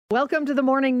Welcome to the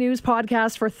Morning News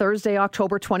Podcast for Thursday,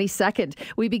 October 22nd.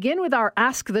 We begin with our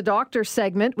Ask the Doctor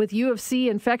segment with U of C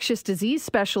infectious disease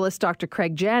specialist Dr.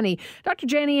 Craig Janney. Dr.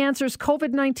 Janney answers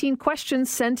COVID-19 questions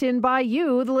sent in by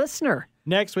you, the listener.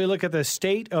 Next, we look at the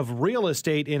state of real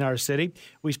estate in our city.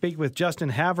 We speak with Justin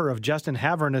Haver of Justin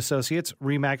Haver & Associates,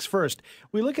 RE/MAX First.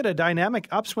 We look at a dynamic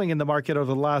upswing in the market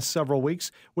over the last several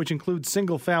weeks, which includes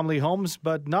single-family homes,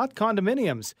 but not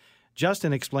condominiums.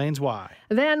 Justin explains why.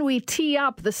 Then we tee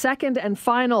up the second and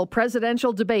final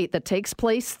presidential debate that takes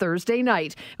place Thursday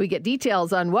night. We get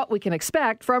details on what we can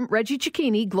expect from Reggie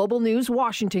Cicchini, Global News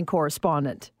Washington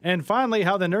correspondent. And finally,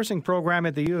 how the nursing program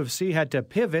at the U of C had to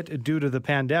pivot due to the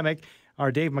pandemic.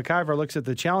 Our Dave McIver looks at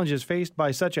the challenges faced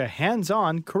by such a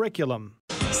hands-on curriculum.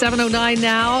 7:09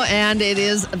 now, and it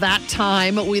is that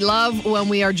time. We love when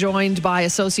we are joined by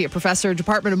Associate Professor,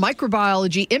 Department of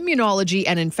Microbiology, Immunology,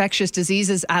 and Infectious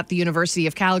Diseases at the University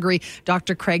of Calgary,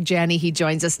 Dr. Craig Janney. He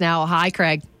joins us now. Hi,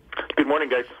 Craig. Good morning,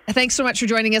 guys. Thanks so much for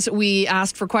joining us. We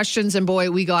asked for questions, and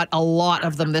boy, we got a lot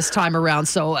of them this time around.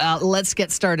 So let's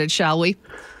get started, shall we?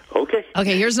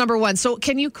 Okay, here's number one. So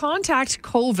can you contact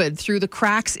COVID through the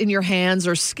cracks in your hands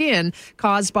or skin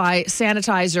caused by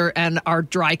sanitizer and our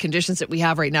dry conditions that we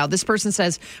have right now? This person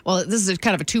says, well, this is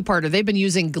kind of a two-parter. They've been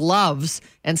using gloves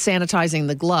and sanitizing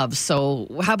the gloves. So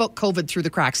how about COVID through the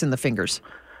cracks in the fingers?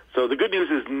 So the good news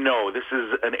is no, this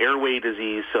is an airway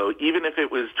disease. So even if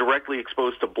it was directly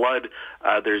exposed to blood,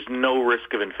 there's no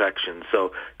risk of infection.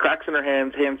 So cracks in our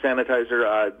hands, hand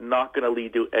sanitizer, not going to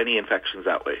lead to any infections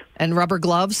that way. And rubber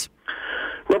gloves?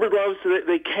 Rubber gloves,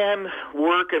 they can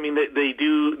work. I mean, they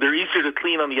do. They're easier to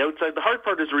clean on the outside. The hard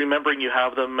part is remembering you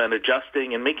have them and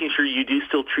adjusting and making sure you do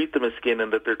still treat them as skin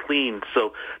and that they're clean.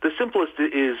 So the simplest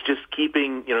is just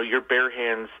keeping, your bare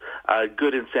hands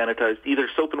good and sanitized, either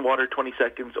soap and water 20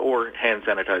 seconds or hand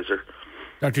sanitizer.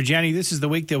 Dr. Janney, this is the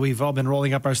week that we've all been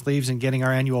rolling up our sleeves and getting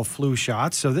our annual flu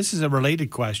shots. So this is a related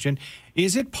question.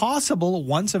 Is it possible,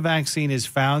 once a vaccine is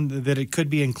found, that it could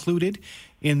be included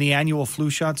in the annual flu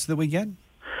shots that we get?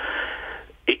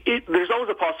 There's always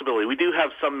a possibility. We do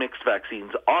have some mixed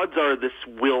vaccines. Odds are this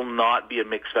will not be a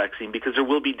mixed vaccine because there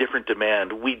will be different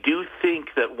demand. We do think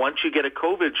that once you get a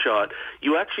COVID shot,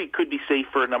 you actually could be safe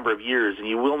for a number of years and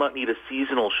you will not need a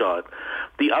seasonal shot.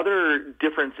 The other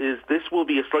difference is this will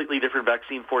be a slightly different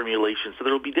vaccine formulation. So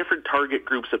there will be different target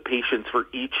groups of patients for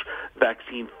each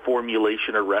vaccine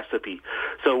formulation or recipe.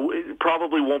 So it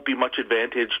probably won't be much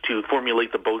advantage to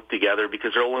formulate them both together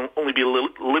because there will only be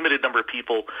a limited number of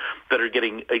people that are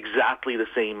getting exactly the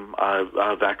same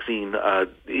vaccine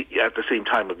at the same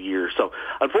time of year. So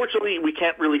unfortunately, we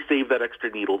can't really save that extra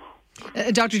needle.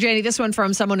 Dr. Janney, this one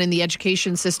from someone in the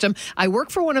education system. I work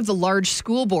for one of the large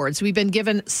school boards. We've been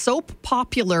given Soap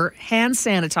Popular hand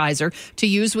sanitizer to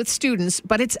use with students,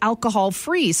 but it's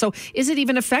alcohol-free. So is it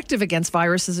even effective against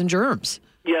viruses and germs?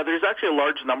 Yeah, there's actually a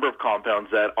large number of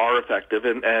compounds that are effective,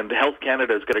 and Health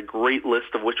Canada has got a great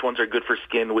list of which ones are good for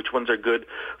skin, which ones are good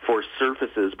for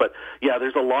surfaces. But yeah,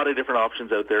 there's a lot of different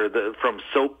options out there. From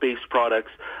soap-based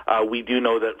products, we do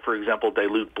know that, for example,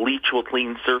 dilute bleach will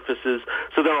clean surfaces.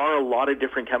 So there are a lot of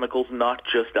different chemicals, not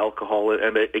just alcohol.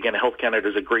 And again, Health Canada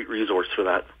is a great resource for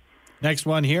that. Next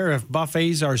one here, if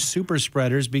buffets are super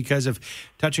spreaders because of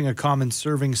touching a common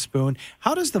serving spoon,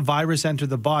 how does the virus enter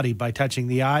the body? By touching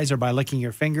the eyes or by licking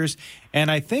your fingers? And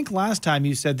I think last time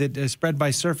you said that spread by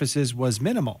surfaces was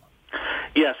minimal.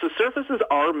 Yeah, so surfaces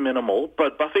are minimal,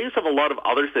 but buffets have a lot of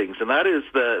other things, and that is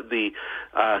the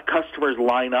customers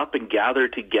line up and gather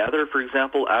together, for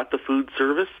example, at the food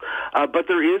service. But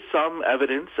there is some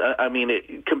evidence,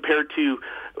 compared to,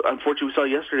 unfortunately, we saw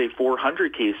yesterday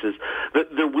 400 cases,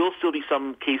 that there will still be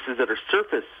some cases that are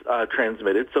surface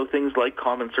transmitted, so things like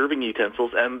common serving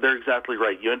utensils, and they're exactly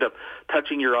right. You end up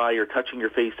touching your eye or touching your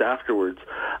face afterwards.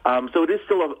 So it is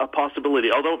still a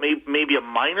possibility, although it may be a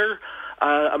minor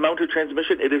amount of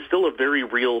transmission, it is still a very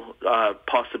real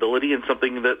possibility and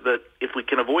something that if we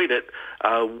can avoid it,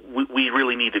 we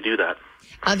really need to do that.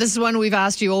 This is one we've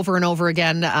asked you over and over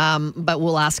again, but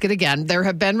we'll ask it again. There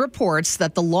have been reports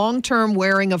that the long-term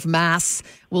wearing of masks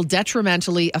will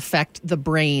detrimentally affect the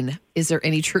brain. Is there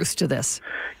any truth to this?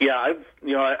 Yeah,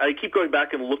 I keep going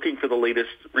back and looking for the latest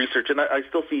research, and I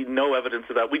still see no evidence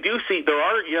of that. We do see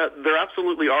there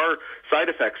absolutely are side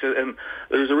effects, and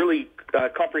there's a really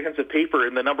comprehensive paper,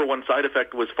 and the number one side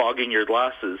effect was fogging your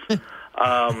glasses. There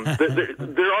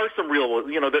are some real,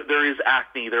 there is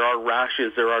acne, there are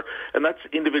rashes, and that's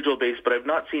individual based, but I've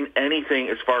not seen anything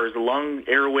as far as lung,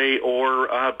 airway,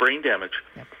 or brain damage.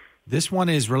 This one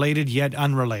is related yet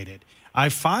unrelated. I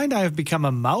find I have become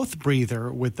a mouth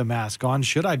breather with the mask on.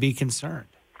 Should I be concerned?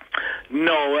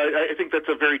 No, I think that's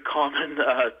a very common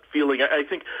feeling. I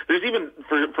think there's even,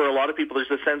 for a lot of people,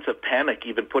 there's a sense of panic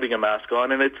even putting a mask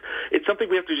on, and it's something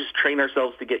we have to just train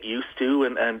ourselves to get used to,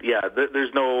 and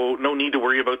there's no need to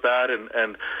worry about that,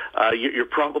 and you're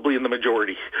probably in the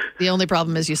majority. The only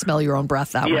problem is you smell your own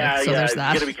breath that way, so there's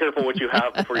that. You got to be careful what you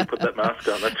have before you put that mask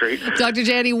on, that's right. Dr.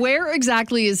 Janney, where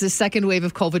exactly is this second wave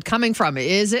of COVID coming from?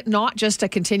 Is it not just a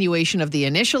continuation of the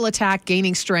initial attack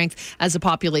gaining strength as the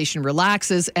population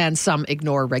relaxes and some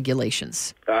ignore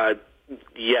regulations?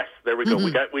 Yes, there we go.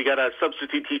 We got a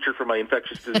substitute teacher for my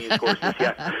infectious disease courses.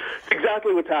 Yes,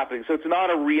 exactly what's happening. So it's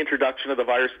not a reintroduction of the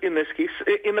virus in this case.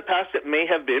 In the past, it may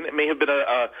have been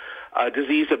a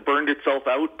disease that burned itself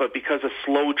out, but because of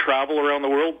slow travel around the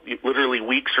world, literally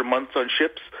weeks or months on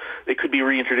ships, it could be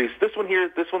reintroduced. This one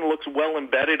looks well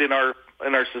embedded in our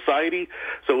society,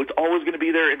 so it's always going to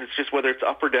be there, and it's just whether it's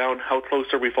up or down, how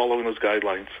close are we following those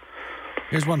guidelines.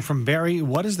 Here's one from Barry.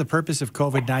 What is the purpose of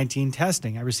COVID-19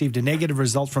 testing? I received a negative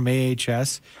result from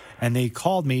AHS, and they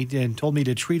called me and told me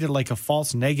to treat it like a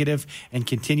false negative and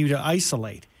continue to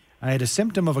isolate. I had a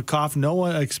symptom of a cough, no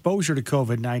exposure to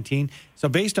COVID-19. So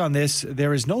based on this,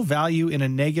 there is no value in a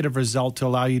negative result to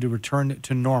allow you to return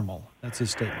to normal. That's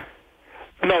his statement.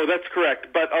 No, that's correct.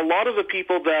 But a lot of the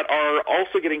people that are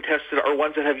also getting tested are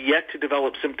ones that have yet to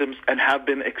develop symptoms and have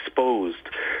been exposed.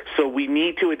 So we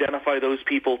need to identify those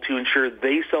people to ensure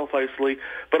they self-isolate,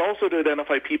 but also to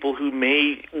identify people who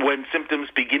may, when symptoms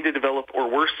begin to develop or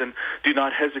worsen, do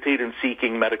not hesitate in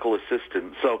seeking medical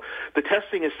assistance. So the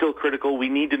testing is still critical. We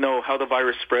need to know how the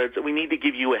virus spreads, and we need to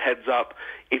give you a heads up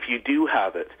if you do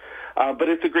have it. But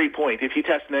it's a great point. If you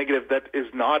test negative, that is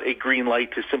not a green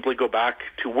light to simply go back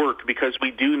to work, because we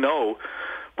do know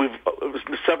we've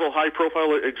several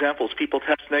high-profile examples. People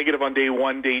test negative on day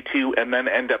 1, day 2, and then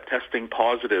end up testing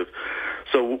positive.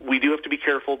 So we do have to be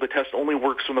careful. The test only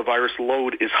works when the virus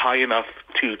load is high enough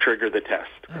to trigger the test.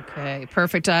 Okay,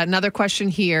 perfect. Another question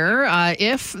here.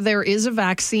 If there is a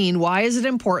vaccine, why is it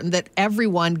important that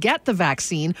everyone get the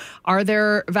vaccine? Are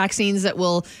there vaccines that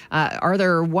are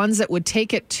there ones that would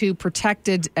take it to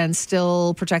protected and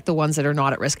still protect the ones that are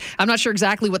not at risk? I'm not sure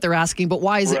exactly what they're asking, but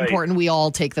why is it important we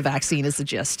all take the vaccine is the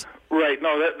gist? Right.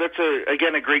 No, that's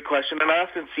again a great question, and I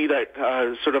often see that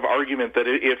sort of argument that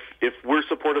if we're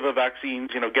supportive of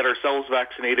vaccines, get ourselves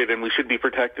vaccinated and we should be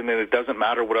protected, and it doesn't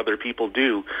matter what other people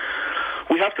do.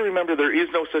 We have to remember there is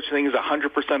no such thing as a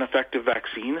 100% effective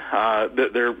vaccine.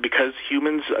 Because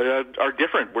humans are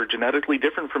different. We're genetically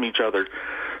different from each other.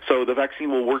 So the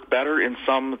vaccine will work better in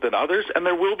some than others, and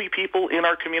there will be people in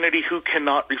our community who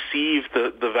cannot receive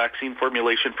the vaccine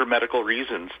formulation for medical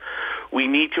reasons. We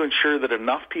need to ensure that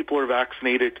enough people are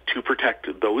vaccinated to protect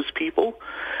those people.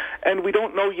 And we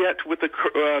don't know yet with the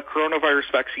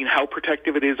coronavirus vaccine how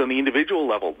protective it is on the individual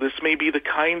level. This may be the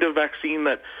kind of vaccine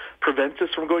that prevents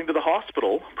us from going to the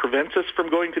hospital, prevents us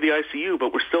from going to the ICU,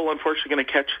 but we're still unfortunately going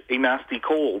to catch a nasty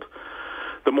cold.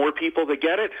 The more people that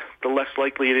get it, the less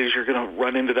likely it is you're going to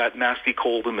run into that nasty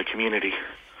cold in the community.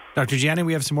 Dr. Janney,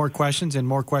 we have some more questions, and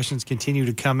more questions continue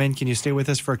to come in. Can you stay with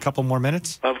us for a couple more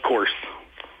minutes? Of course.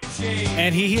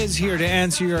 And he is here to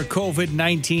answer your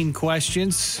COVID-19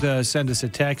 questions. Send us a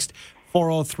text,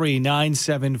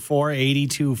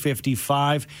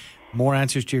 403-974-8255. More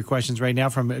answers to your questions right now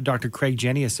from Dr. Craig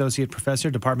Jenney, Associate Professor,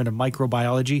 Department of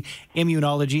Microbiology,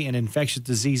 Immunology, and Infectious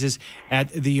Diseases at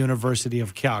the University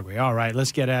of Calgary. All right,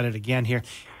 let's get at it again here.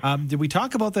 Did we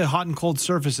talk about the hot and cold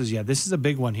surfaces yet? This is a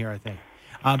big one here, I think.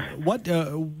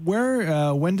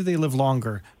 When do they live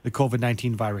longer, the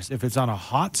COVID-19 virus? If it's on a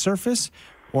hot surface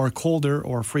or a colder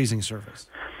or freezing surface?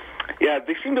 Yeah,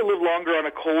 they seem to live longer on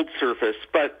a cold surface,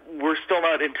 but we're still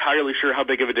not entirely sure how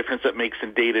big of a difference that makes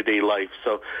in day-to-day life.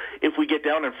 So if we get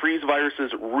down and freeze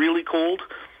viruses really cold,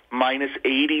 minus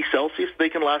 80 Celsius, they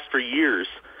can last for years.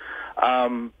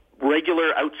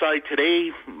 Regular outside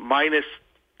today, minus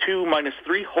 2, minus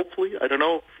 3, hopefully, I don't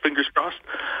know, fingers crossed,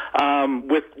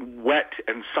 with wet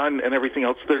and sun and everything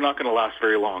else, they're not going to last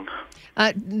very long.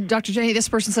 Dr. Janney, this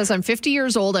person says, I'm 50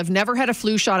 years old. I've never had a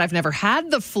flu shot. I've never had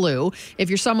the flu. If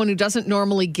you're someone who doesn't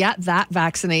normally get that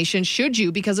vaccination, should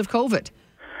you because of COVID?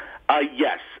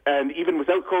 Yes. And even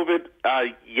without COVID,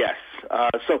 yes.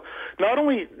 So not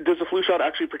only does the flu shot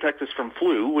actually protect us from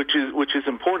flu, which is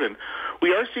important,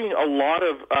 we are seeing a lot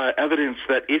of evidence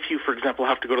that if you, for example,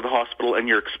 have to go to the hospital and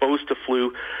you're exposed to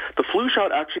flu, the flu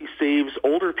shot actually saves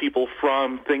older people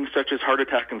from things such as heart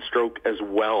attack and stroke as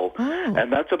well. Oh.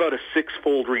 And that's about a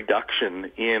 6-fold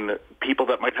reduction in people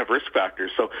that might have risk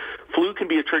factors. So flu can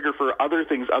be a trigger for other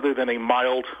things other than a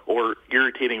mild or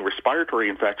irritating respiratory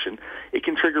infection. It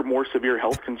can trigger more severe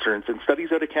health concerns. And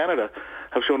studies out of Canada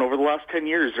have shown over the last 10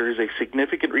 years there is a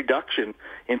significant reduction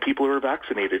in people who are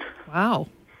vaccinated. Wow.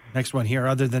 Next one here,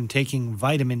 other than taking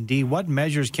vitamin D, what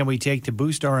measures can we take to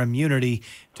boost our immunity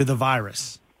to the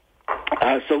virus?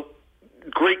 So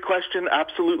great question.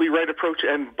 Absolutely right approach.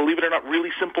 And believe it or not,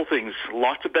 really simple things.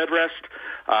 Lots of bed rest,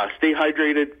 stay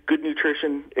hydrated, good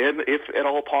nutrition, and if at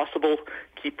all possible,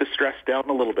 keep the stress down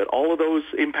a little bit. All of those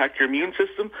impact your immune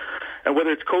system. And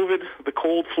whether it's COVID, the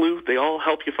cold, flu, they all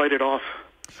help you fight it off.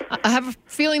 I have a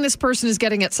feeling this person is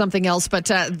getting at something else,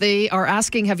 but they are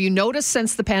asking, have you noticed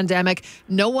since the pandemic,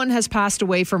 no one has passed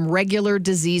away from regular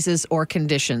diseases or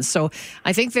conditions? So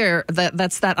I think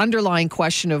that's that underlying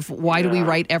question of why do we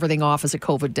write everything off as a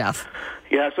COVID death?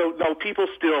 Yeah, so no, people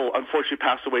still unfortunately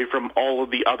pass away from all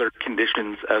of the other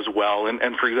conditions as well. And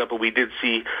for example, we did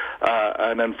see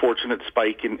an unfortunate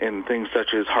spike in things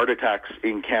such as heart attacks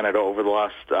in Canada over the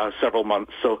last several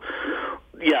months. So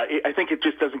yeah, I think it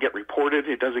just doesn't get reported.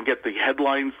 It doesn't get the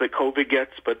headlines that COVID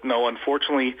gets. But no,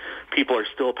 unfortunately, people are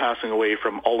still passing away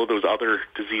from all of those other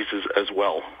diseases as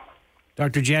well.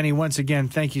 Dr. Janney, once again,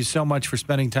 thank you so much for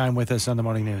spending time with us on the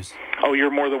Morning News. Oh,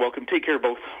 you're more than welcome. Take care,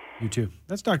 both. You too.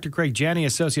 That's Dr. Craig Janney,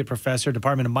 Associate Professor,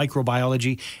 Department of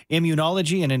Microbiology,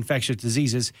 Immunology, and Infectious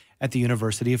Diseases at the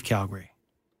University of Calgary.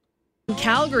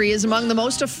 Calgary is among the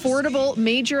most affordable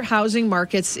major housing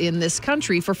markets in this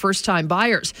country for first-time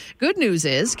buyers. Good news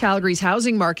is Calgary's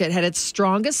housing market had its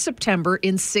strongest September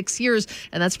in 6 years,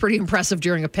 and that's pretty impressive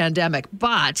during a pandemic.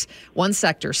 But one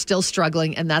sector still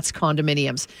struggling, and that's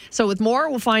condominiums. So with more,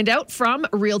 we'll find out from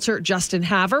Realtor Justin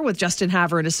Haver with Justin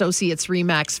Haver and Associates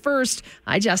RE/MAX First.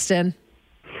 Hi, Justin.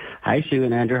 Hi, Sue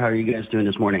and Andrew. How are you guys doing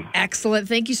this morning? Excellent.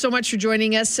 Thank you so much for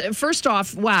joining us. First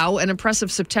off, wow, an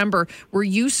impressive September. Were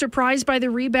you surprised by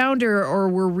the rebound, or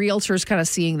were realtors kind of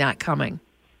seeing that coming?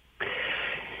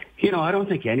 You know, I don't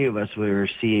think any of us were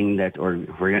seeing that, or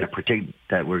we're going to predict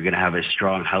that we're going to have a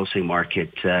strong housing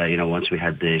market, once we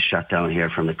had the shutdown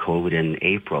here from the COVID in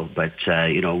April. But,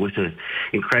 with the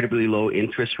incredibly low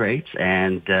interest rates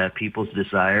and people's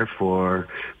desire for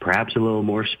perhaps a little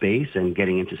more space and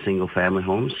getting into single-family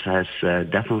homes has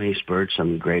definitely spurred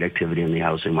some great activity in the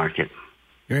housing market.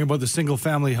 Hearing about the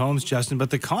single-family homes, Justin,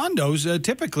 but the condos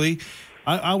typically...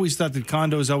 I always thought that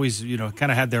condos always,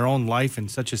 kind of had their own life in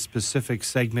such a specific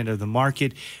segment of the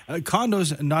market.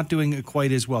 Condos not doing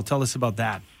quite as well. Tell us about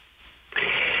that.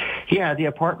 Yeah, the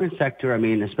apartment sector,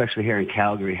 especially here in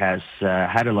Calgary, has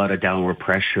had a lot of downward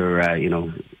pressure,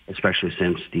 especially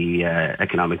since the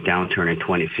economic downturn in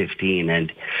 2015.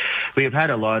 And we have had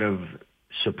a lot of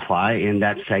supply in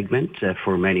that segment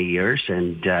for many years.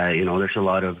 And, there's a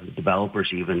lot of developers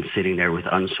even sitting there with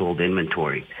unsold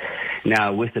inventory.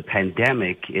 Now, with the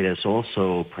pandemic, it has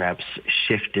also perhaps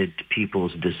shifted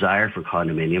people's desire for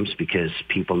condominiums because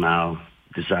people now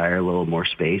desire a little more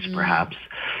space, perhaps,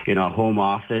 a home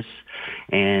office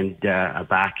and a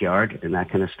backyard and that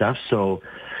kind of stuff. So,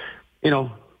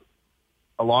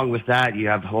 along with that, you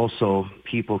have also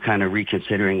people kind of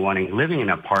reconsidering living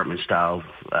in an apartment style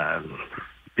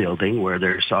building where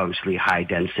there's obviously high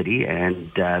density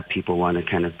and people want to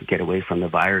kind of get away from the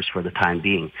virus for the time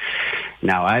being.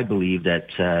 Now, I believe that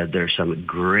there's some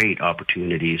great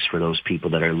opportunities for those people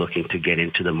that are looking to get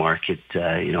into the market,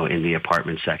 in the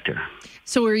apartment sector.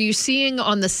 So are you seeing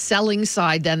on the selling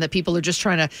side then that people are just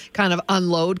trying to kind of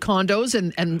unload condos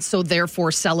and so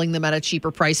therefore selling them at a cheaper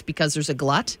price because there's a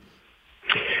glut?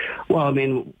 Well,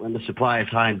 when the supply is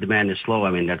high and demand is low,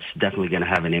 that's definitely going to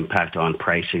have an impact on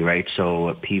pricing, right?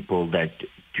 So people that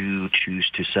do choose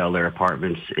to sell their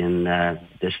apartments in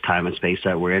this time and space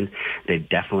that we're in, they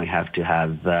definitely have to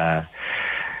have,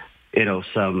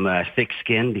 some thick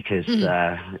skin because,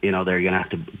 they're going to have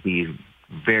to be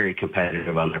very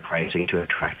competitive on their pricing to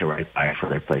attract the right buyer for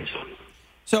their place.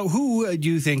 So who do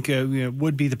you think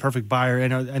would be the perfect buyer? I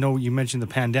know you mentioned the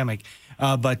pandemic,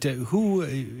 but who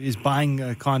is buying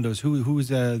condos? Who is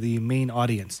the main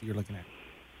audience you're looking at?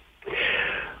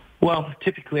 Well,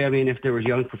 typically, if there were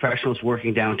young professionals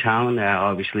working downtown,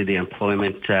 obviously the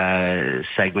employment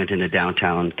segment in the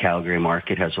downtown Calgary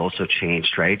market has also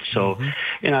changed, right? So,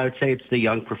 I would say it's the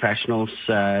young professionals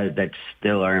that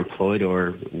still are employed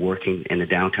or working in the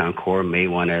downtown core may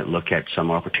want to look at some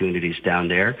opportunities down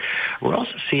there. We're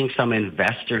also seeing some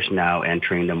investors now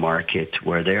entering the market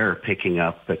where they're picking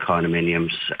up the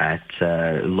condominiums at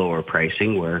lower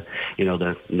pricing where,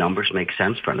 the numbers make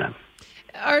sense for them.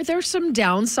 Are there some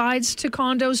downsides to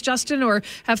condos, Justin, or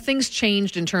have things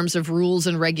changed in terms of rules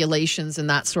and regulations and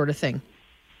that sort of thing?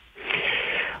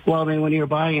 Well, when you're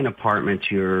buying an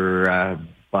apartment, you're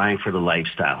buying for the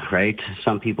lifestyle, right?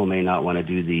 Some people may not want to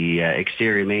do the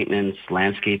exterior maintenance,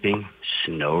 landscaping,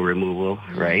 snow removal,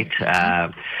 right?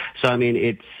 So, I mean,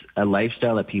 it's a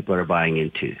lifestyle that people are buying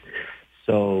into.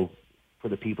 So for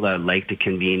the people that like the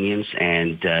convenience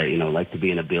and, like to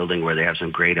be in a building where they have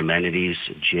some great amenities,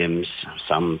 gyms,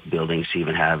 some buildings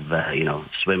even have,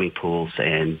 swimming pools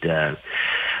and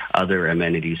other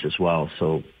amenities as well.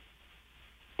 So,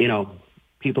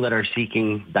 people that are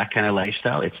seeking that kind of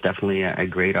lifestyle, it's definitely a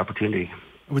great opportunity.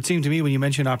 It would seem to me when you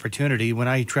mention opportunity, when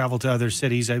I travel to other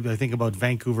cities, I think about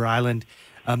Vancouver Island,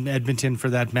 Edmonton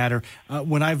for that matter.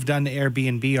 When I've done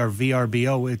Airbnb or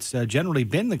VRBO, it's generally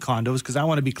been the condos because I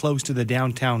want to be close to the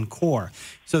downtown core.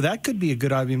 So that could be a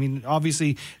good,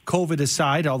 obviously, COVID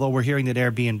aside, although we're hearing that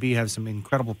Airbnb has some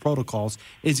incredible protocols,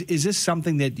 is this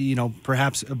something that,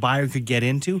 perhaps a buyer could get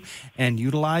into and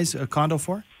utilize a condo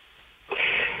for?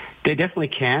 They definitely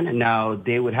can. Now,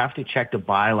 they would have to check the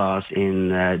bylaws in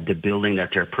the building that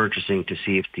they're purchasing to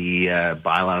see if the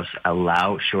bylaws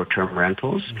allow short-term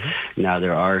rentals. Mm-hmm. Now,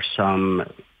 there are some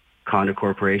condo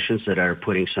corporations that are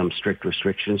putting some strict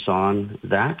restrictions on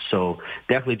that. So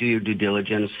definitely do your due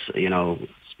diligence,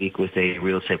 speak with a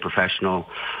real estate professional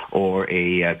or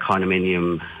a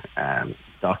condominium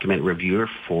document reviewer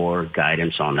for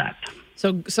guidance on that.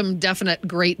 So some definite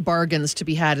great bargains to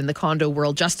be had in the condo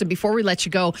world. Justin, before we let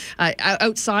you go,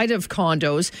 outside of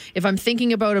condos, if I'm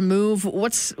thinking about a move,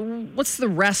 what's the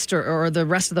rest or the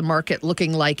rest of the market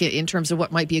looking like in terms of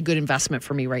what might be a good investment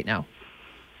for me right now?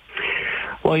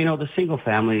 Well, the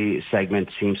single-family segment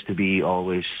seems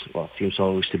always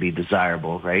to be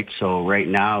desirable, right? So right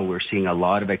now we're seeing a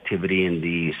lot of activity in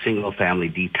the single-family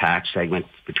detached segment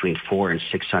between $400,000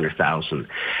 and $600,000.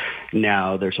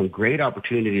 Now, there's some great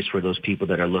opportunities for those people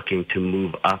that are looking to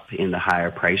move up in the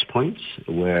higher price points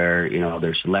where,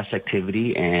 there's less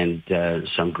activity and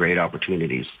some great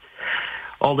opportunities.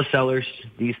 All the sellers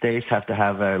these days have to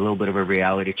have a little bit of a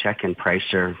reality check and price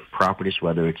their properties,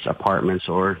 whether it's apartments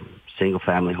or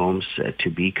single-family homes, to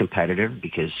be competitive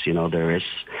because, there is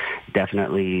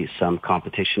definitely some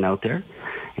competition out there.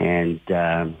 And,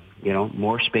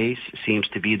 more space seems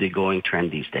to be the going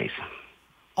trend these days.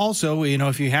 Also,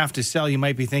 if you have to sell, you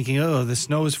might be thinking, the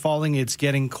snow is falling, it's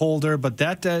getting colder, but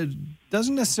that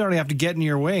doesn't necessarily have to get in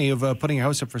your way of putting a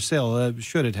house up for sale,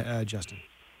 should it, Justin?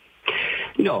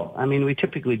 No, we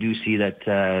typically do see that,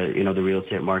 the real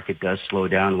estate market does slow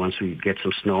down once we get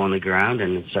some snow on the ground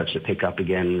and it starts to pick up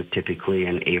again typically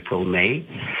in April, May.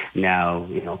 Now,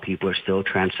 people are still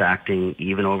transacting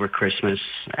even over Christmas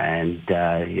and,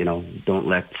 don't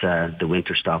let the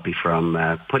winter stop you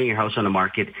from putting your house on the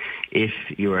market if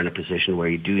you're in a position where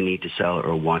you do need to sell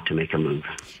or want to make a move.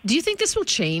 Do you think this will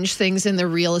change things in the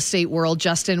real estate world,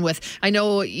 Justin? I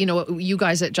know, you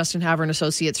guys at Justin Havre and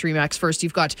Associates, RE/MAX First,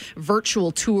 you've got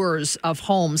virtual tours of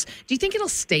homes. Do you think it'll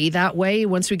stay that way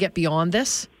once we get beyond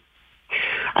this?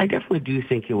 I definitely do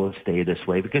think it will stay this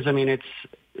way because, it's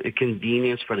a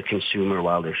convenience for the consumer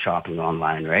while they're shopping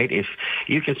online, right? If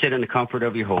you can sit in the comfort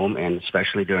of your home, and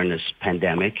especially during this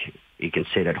pandemic, you can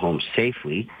sit at home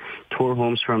safely, tour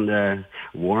homes from the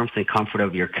warmth and comfort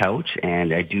of your couch,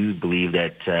 and I do believe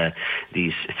that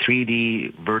these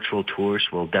 3D virtual tours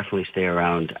will definitely stay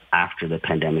around after the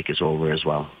pandemic is over as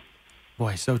well.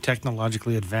 Boy, so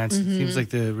technologically advanced. Mm-hmm. It seems like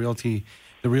the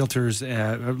realtors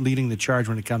are leading the charge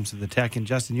when it comes to the tech. And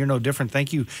Justin, you're no different.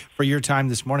 Thank you for your time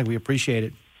this morning. We appreciate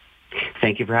it.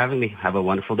 Thank you for having me. Have a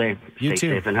wonderful day. You Stay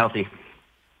too. safe and healthy.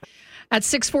 At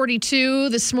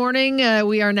 6:42 this morning,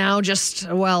 we are now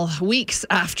just, weeks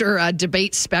after a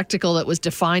debate spectacle that was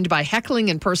defined by heckling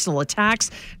and personal attacks.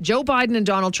 Joe Biden and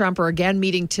Donald Trump are again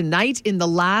meeting tonight in the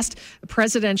last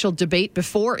presidential debate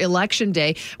before Election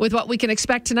Day. With what we can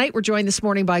expect tonight, we're joined this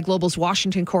morning by Global's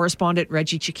Washington correspondent,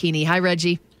 Reggie Cecchini. Hi,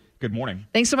 Reggie. Good morning.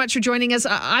 Thanks so much for joining us.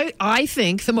 I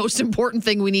think the most important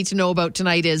thing we need to know about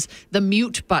tonight is the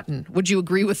mute button. Would you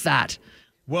agree with that?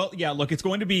 Well, yeah, look, it's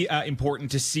going to be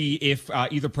important to see if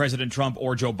either President Trump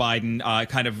or Joe Biden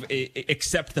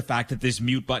accept the fact that this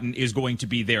mute button is going to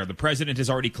be there. The president has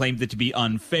already claimed it to be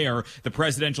unfair. The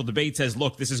presidential debate says,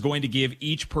 look, this is going to give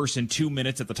each person 2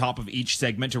 minutes at the top of each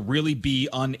segment to really be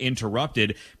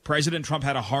uninterrupted. President Trump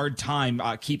had a hard time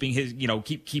keeping his,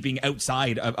 keeping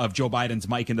outside of Joe Biden's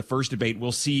mic in the first debate.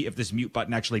 We'll see if this mute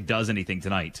button actually does anything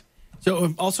tonight. So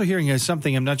I'm also hearing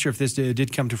something, I'm not sure if this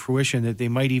did come to fruition, that they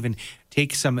might even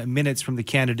take some minutes from the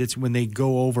candidates when they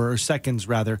go over, or seconds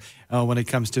rather, when it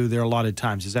comes to their allotted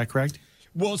times. Is that correct?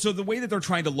 Well, so the way that they're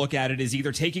trying to look at it is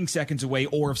either taking seconds away,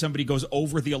 or if somebody goes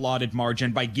over the allotted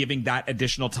margin, by giving that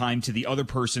additional time to the other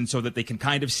person so that they can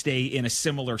kind of stay in a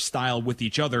similar style with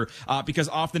each other. Because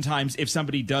oftentimes if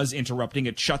somebody does interrupting,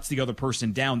 it shuts the other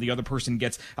person down. The other person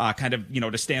gets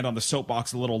to stand on the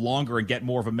soapbox a little longer and get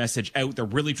more of a message out. They're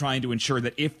really trying to ensure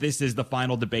that if this is the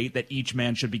final debate, that each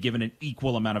man should be given an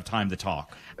equal amount of time to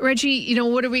talk. Reggie,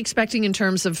 what are we expecting in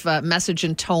terms of message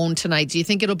and tone tonight? Do you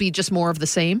think it'll be just more of the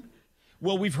same?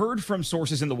 Well, we've heard from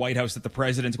sources in the White House that the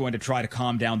president's going to try to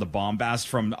calm down the bombast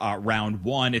from round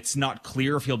one. It's not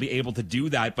clear if he'll be able to do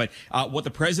that, but what the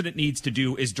president needs to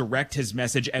do is direct his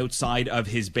message outside of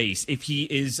his base. If he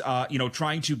is,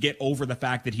 trying to get over the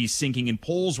fact that he's sinking in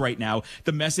polls right now,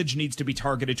 the message needs to be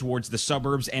targeted towards the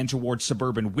suburbs and towards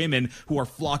suburban women who are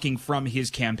flocking from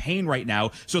his campaign right now.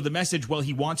 So the message, while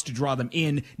he wants to draw them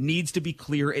in, needs to be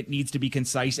clear, it needs to be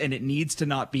concise, and it needs to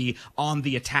not be on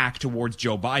the attack towards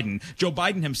Joe Biden. Joe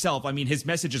Biden himself, his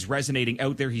message is resonating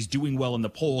out there. He's doing well in the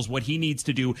polls. What he needs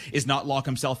to do is not lock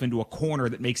himself into a corner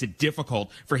that makes it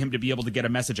difficult for him to be able to get a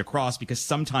message across, because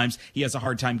sometimes he has a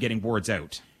hard time getting words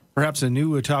out. Perhaps a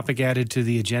new topic added to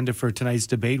the agenda for tonight's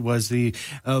debate was the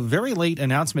very late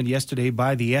announcement yesterday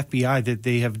by the FBI that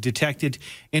they have detected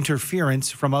interference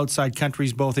from outside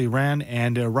countries, both Iran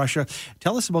and Russia.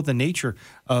 Tell us about the nature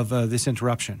of this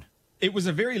interruption. It was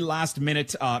a very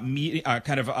last-minute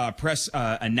press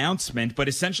announcement, but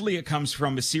essentially it comes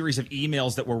from a series of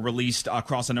emails that were released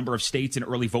across a number of states in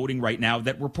early voting right now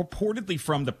that were purportedly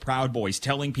from the Proud Boys,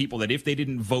 telling people that if they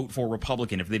didn't vote for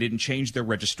Republican, if they didn't change their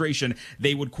registration,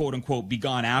 they would, quote-unquote, be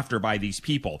gone after by these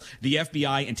people. The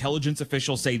FBI intelligence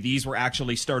officials say these were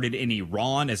actually started in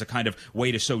Iran as a kind of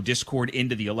way to sow discord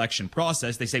into the election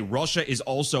process. They say Russia is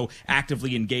also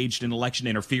actively engaged in election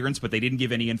interference, but they didn't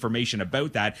give any information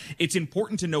about that. It's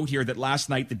important to note here that last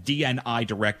night the DNI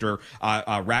director,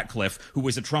 Ratcliffe, who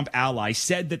was a Trump ally,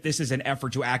 said that this is an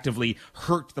effort to actively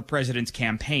hurt the president's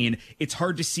campaign. It's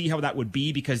hard to see how that would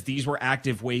be, because these were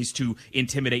active ways to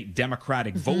intimidate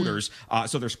Democratic voters.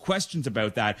 So there's questions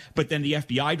about that. But then the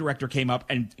FBI director came up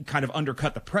and kind of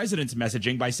undercut the president's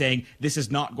messaging by saying this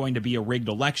is not going to be a rigged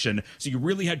election. So you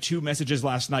really had two messages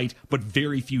last night, but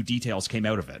very few details came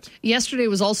out of it. Yesterday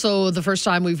was also the first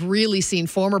time we've really seen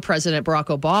former President Barack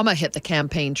Obama hit the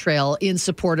campaign trail in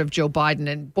support of Joe Biden.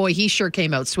 And boy, he sure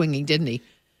came out swinging, didn't he?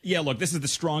 Yeah, look, this is the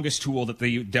strongest tool that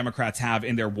the Democrats have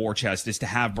in their war chest, is to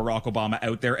have Barack Obama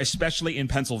out there, especially in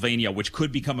Pennsylvania, which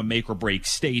could become a make or break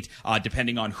state,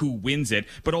 depending on who wins it.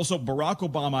 But also Barack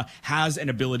Obama has an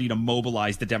ability to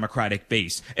mobilize the Democratic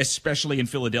base, especially in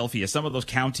Philadelphia. Some of those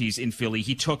counties in Philly,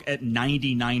 he took at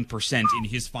 99% in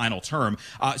his final term.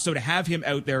 So to have him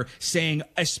out there saying,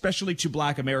 especially to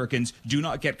Black Americans, do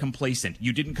not get complacent.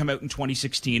 You didn't come out in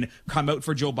 2016. Come out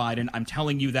for Joe Biden. I'm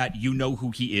telling you that. You know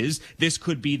who he is. This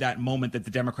could be that moment that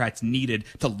the Democrats needed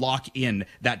to lock in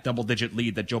that double-digit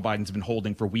lead that Joe Biden's been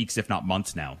holding for weeks, if not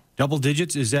months now. Double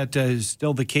digits, is that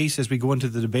still the case as we go into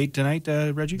the debate tonight,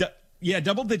 Reggie? Yeah,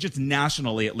 double digits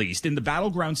nationally, at least. In the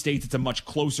battleground states, it's a much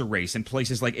closer race in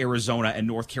places like Arizona and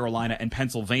North Carolina and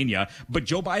Pennsylvania. But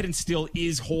Joe Biden still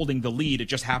is holding the lead. It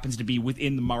just happens to be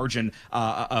within the margin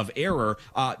of error.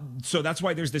 So that's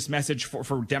why there's this message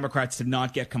for Democrats to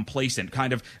not get complacent,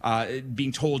 kind of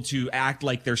being told to act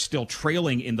like they're still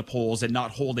trailing in the polls and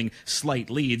not holding slight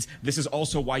leads. This is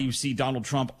also why you see Donald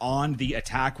Trump on the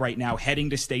attack right now, heading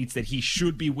to states that he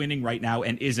should be winning right now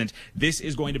and isn't. This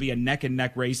is going to be a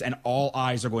neck-and-neck race, and all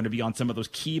eyes are going to be on some of those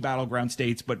key battleground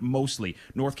states, but mostly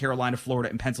North Carolina, Florida,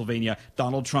 and Pennsylvania.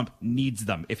 Donald Trump needs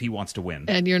them if he wants to win.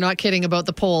 And you're not kidding about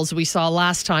the polls. We saw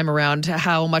last time around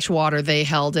how much water they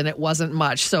held, and it wasn't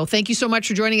much. So thank you so much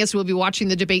for joining us. We'll be watching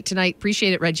the debate tonight.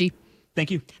 Appreciate it, Reggie.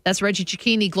 Thank you. That's Reggie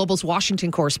Cecchini, Global's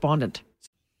Washington correspondent.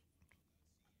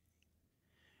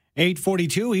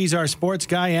 8:42, he's our sports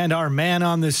guy and our man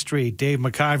on the street. Dave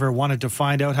McIver wanted to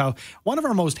find out how one of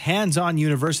our most hands-on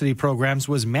university programs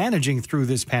was managing through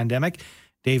this pandemic.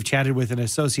 Dave chatted with an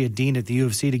associate dean at the U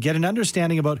of C to get an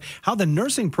understanding about how the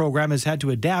nursing program has had to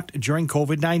adapt during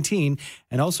COVID-19,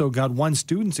 and also got one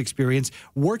student's experience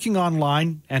working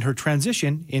online and her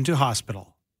transition into hospital.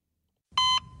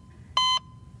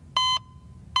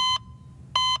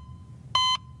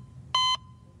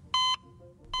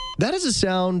 That is a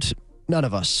sound none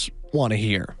of us want to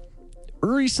hear.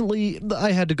 Recently,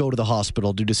 I had to go to the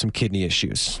hospital due to some kidney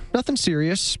issues. Nothing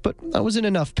serious, but I was in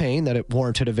enough pain that it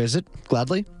warranted a visit,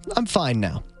 gladly. I'm fine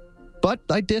now. But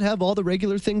I did have all the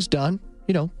regular things done.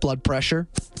 You know, blood pressure,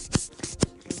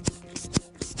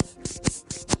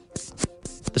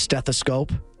 the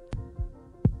stethoscope,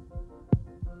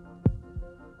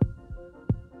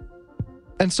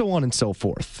 and so on and so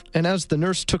forth. And as the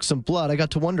nurse took some blood, I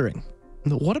got to wondering,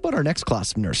 what about our next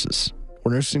class of nurses?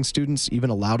 Were nursing students even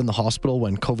allowed in the hospital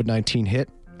when COVID-19 hit?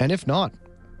 And if not,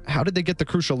 how did they get the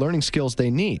crucial learning skills they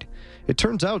need? It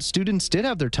turns out students did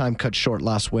have their time cut short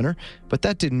last winter, but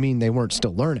that didn't mean they weren't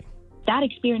still learning. That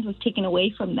experience was taken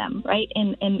away from them, right,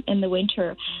 in the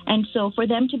winter. And so for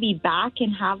them to be back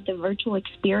and have the virtual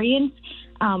experience,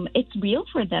 it's real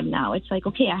for them now. It's like,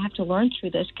 okay, I have to learn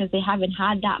through this because they haven't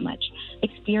had that much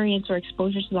experience or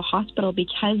exposure to the hospital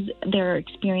because their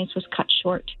experience was cut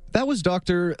short. That was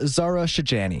Dr. Zara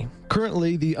Shajani,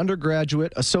 currently the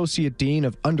Undergraduate Associate Dean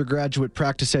of Undergraduate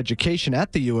Practice Education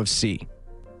at the U of C.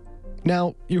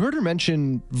 Now, you heard her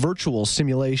mention virtual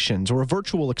simulations or a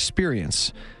virtual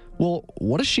experience. Well,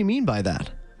 what does she mean by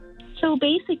that? So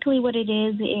basically what it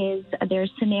is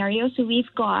there's scenarios. So we've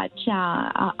got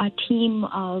a team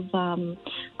of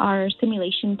our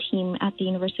simulation team at the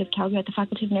University of Calgary at the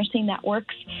Faculty of Nursing that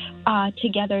works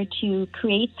together to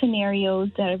create scenarios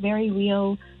that are very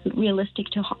realistic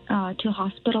to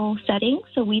hospital settings.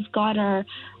 So we've got our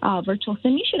virtual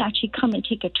sim. You should actually come and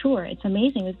take a tour. It's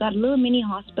amazing. We've got a little mini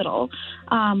hospital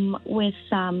with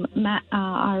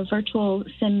our virtual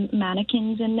sim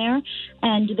mannequins in there,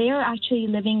 and they are actually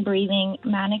living, breathing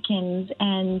mannequins.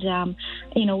 And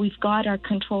we've got our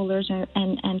controllers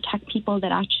and tech people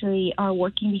that actually are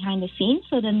working behind the scenes.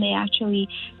 So then they actually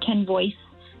can voice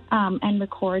and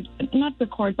not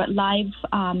record, but live,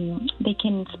 they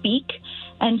can speak.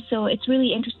 And so it's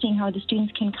really interesting how the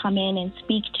students can come in and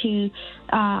speak to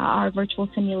our virtual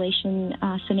simulation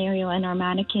scenario and our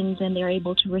mannequins, and they're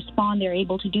able to respond, they're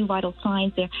able to do vital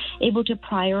signs, they're able to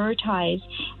prioritize.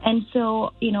 And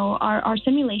so, our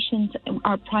simulations,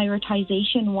 our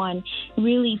prioritization one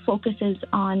really focuses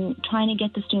on trying to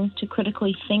get the students to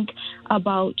critically think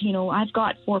about, I've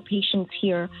got 4 patients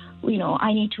here.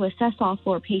 I need to assess all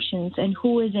 4 patients, and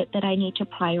who is it that I need to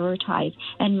prioritize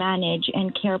and manage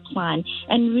and care plan,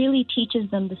 and really teaches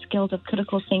them the skills of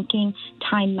critical thinking,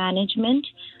 time management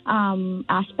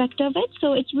aspect of it.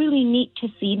 So it's really neat to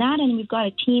see that, and we've got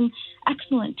a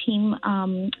excellent team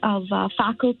of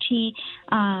faculty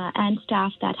and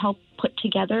staff that help put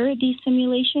together these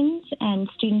simulations, and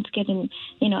students get an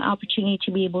opportunity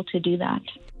to be able to do that.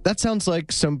 That sounds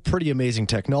like some pretty amazing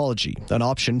technology, an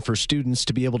option for students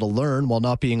to be able to learn while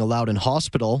not being allowed in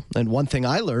hospital. And one thing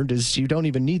I learned is you don't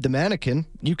even need the mannequin.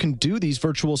 You can do these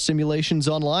virtual simulations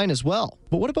online as well.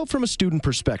 But what about from a student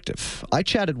perspective? I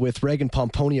chatted with Reagan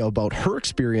Pomponio about her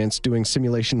experience doing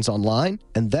simulations online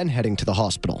and then heading to the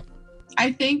hospital.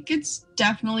 I think it's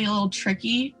definitely a little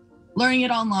tricky. Learning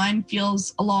it online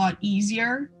feels a lot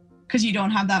easier because you don't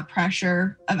have that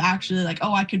pressure of actually like,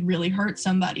 I could really hurt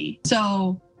somebody.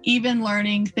 So even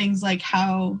learning things like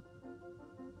how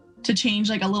to change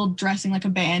like a little dressing, like a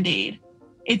Band-Aid,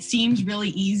 it seems really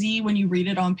easy when you read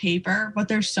it on paper, but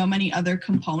there's so many other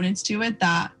components to it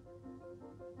that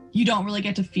you don't really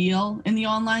get to feel in the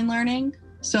online learning.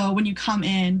 So when you come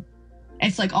in,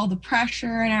 it's like all the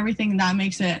pressure and everything, that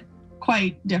makes it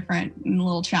quite different and a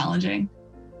little challenging.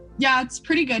 Yeah, it's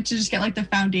pretty good to just get like the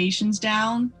foundations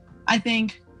down. I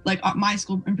think like my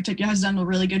school in particular has done a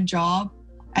really good job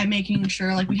at making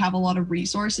sure like we have a lot of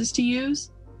resources to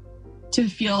use to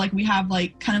feel like we have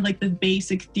like kind of like the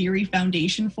basic theory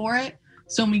foundation for it.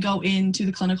 So when we go into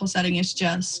the clinical setting, it's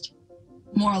just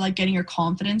more like getting your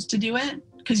confidence to do it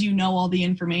because you know all the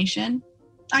information.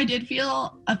 I did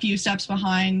feel a few steps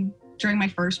behind during my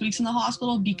first weeks in the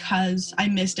hospital because I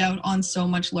missed out on so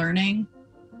much learning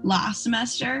last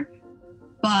semester.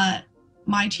 But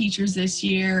my teachers this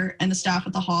year and the staff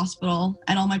at the hospital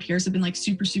and all my peers have been like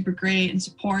super, super great and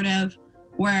supportive,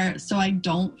 so I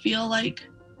don't feel like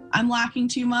I'm lacking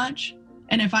too much.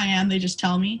 And if I am, they just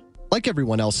tell me. Like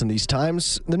everyone else in these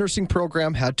times, the nursing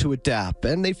program had to adapt,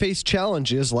 and they faced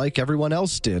challenges like everyone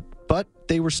else did. But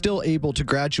they were still able to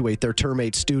graduate their Term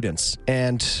 8 students.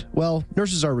 And, well,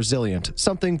 nurses are resilient,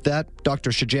 something that Dr.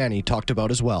 Shajani talked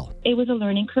about as well. It was a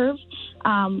learning curve,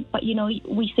 but,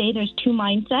 we say there's 2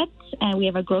 mindsets, and we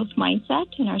have a growth mindset,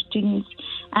 and our students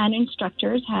and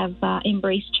instructors have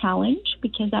embraced challenge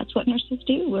because that's what nurses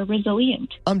do. We're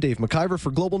resilient. I'm Dave McIver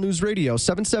for Global News Radio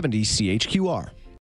 770 CHQR.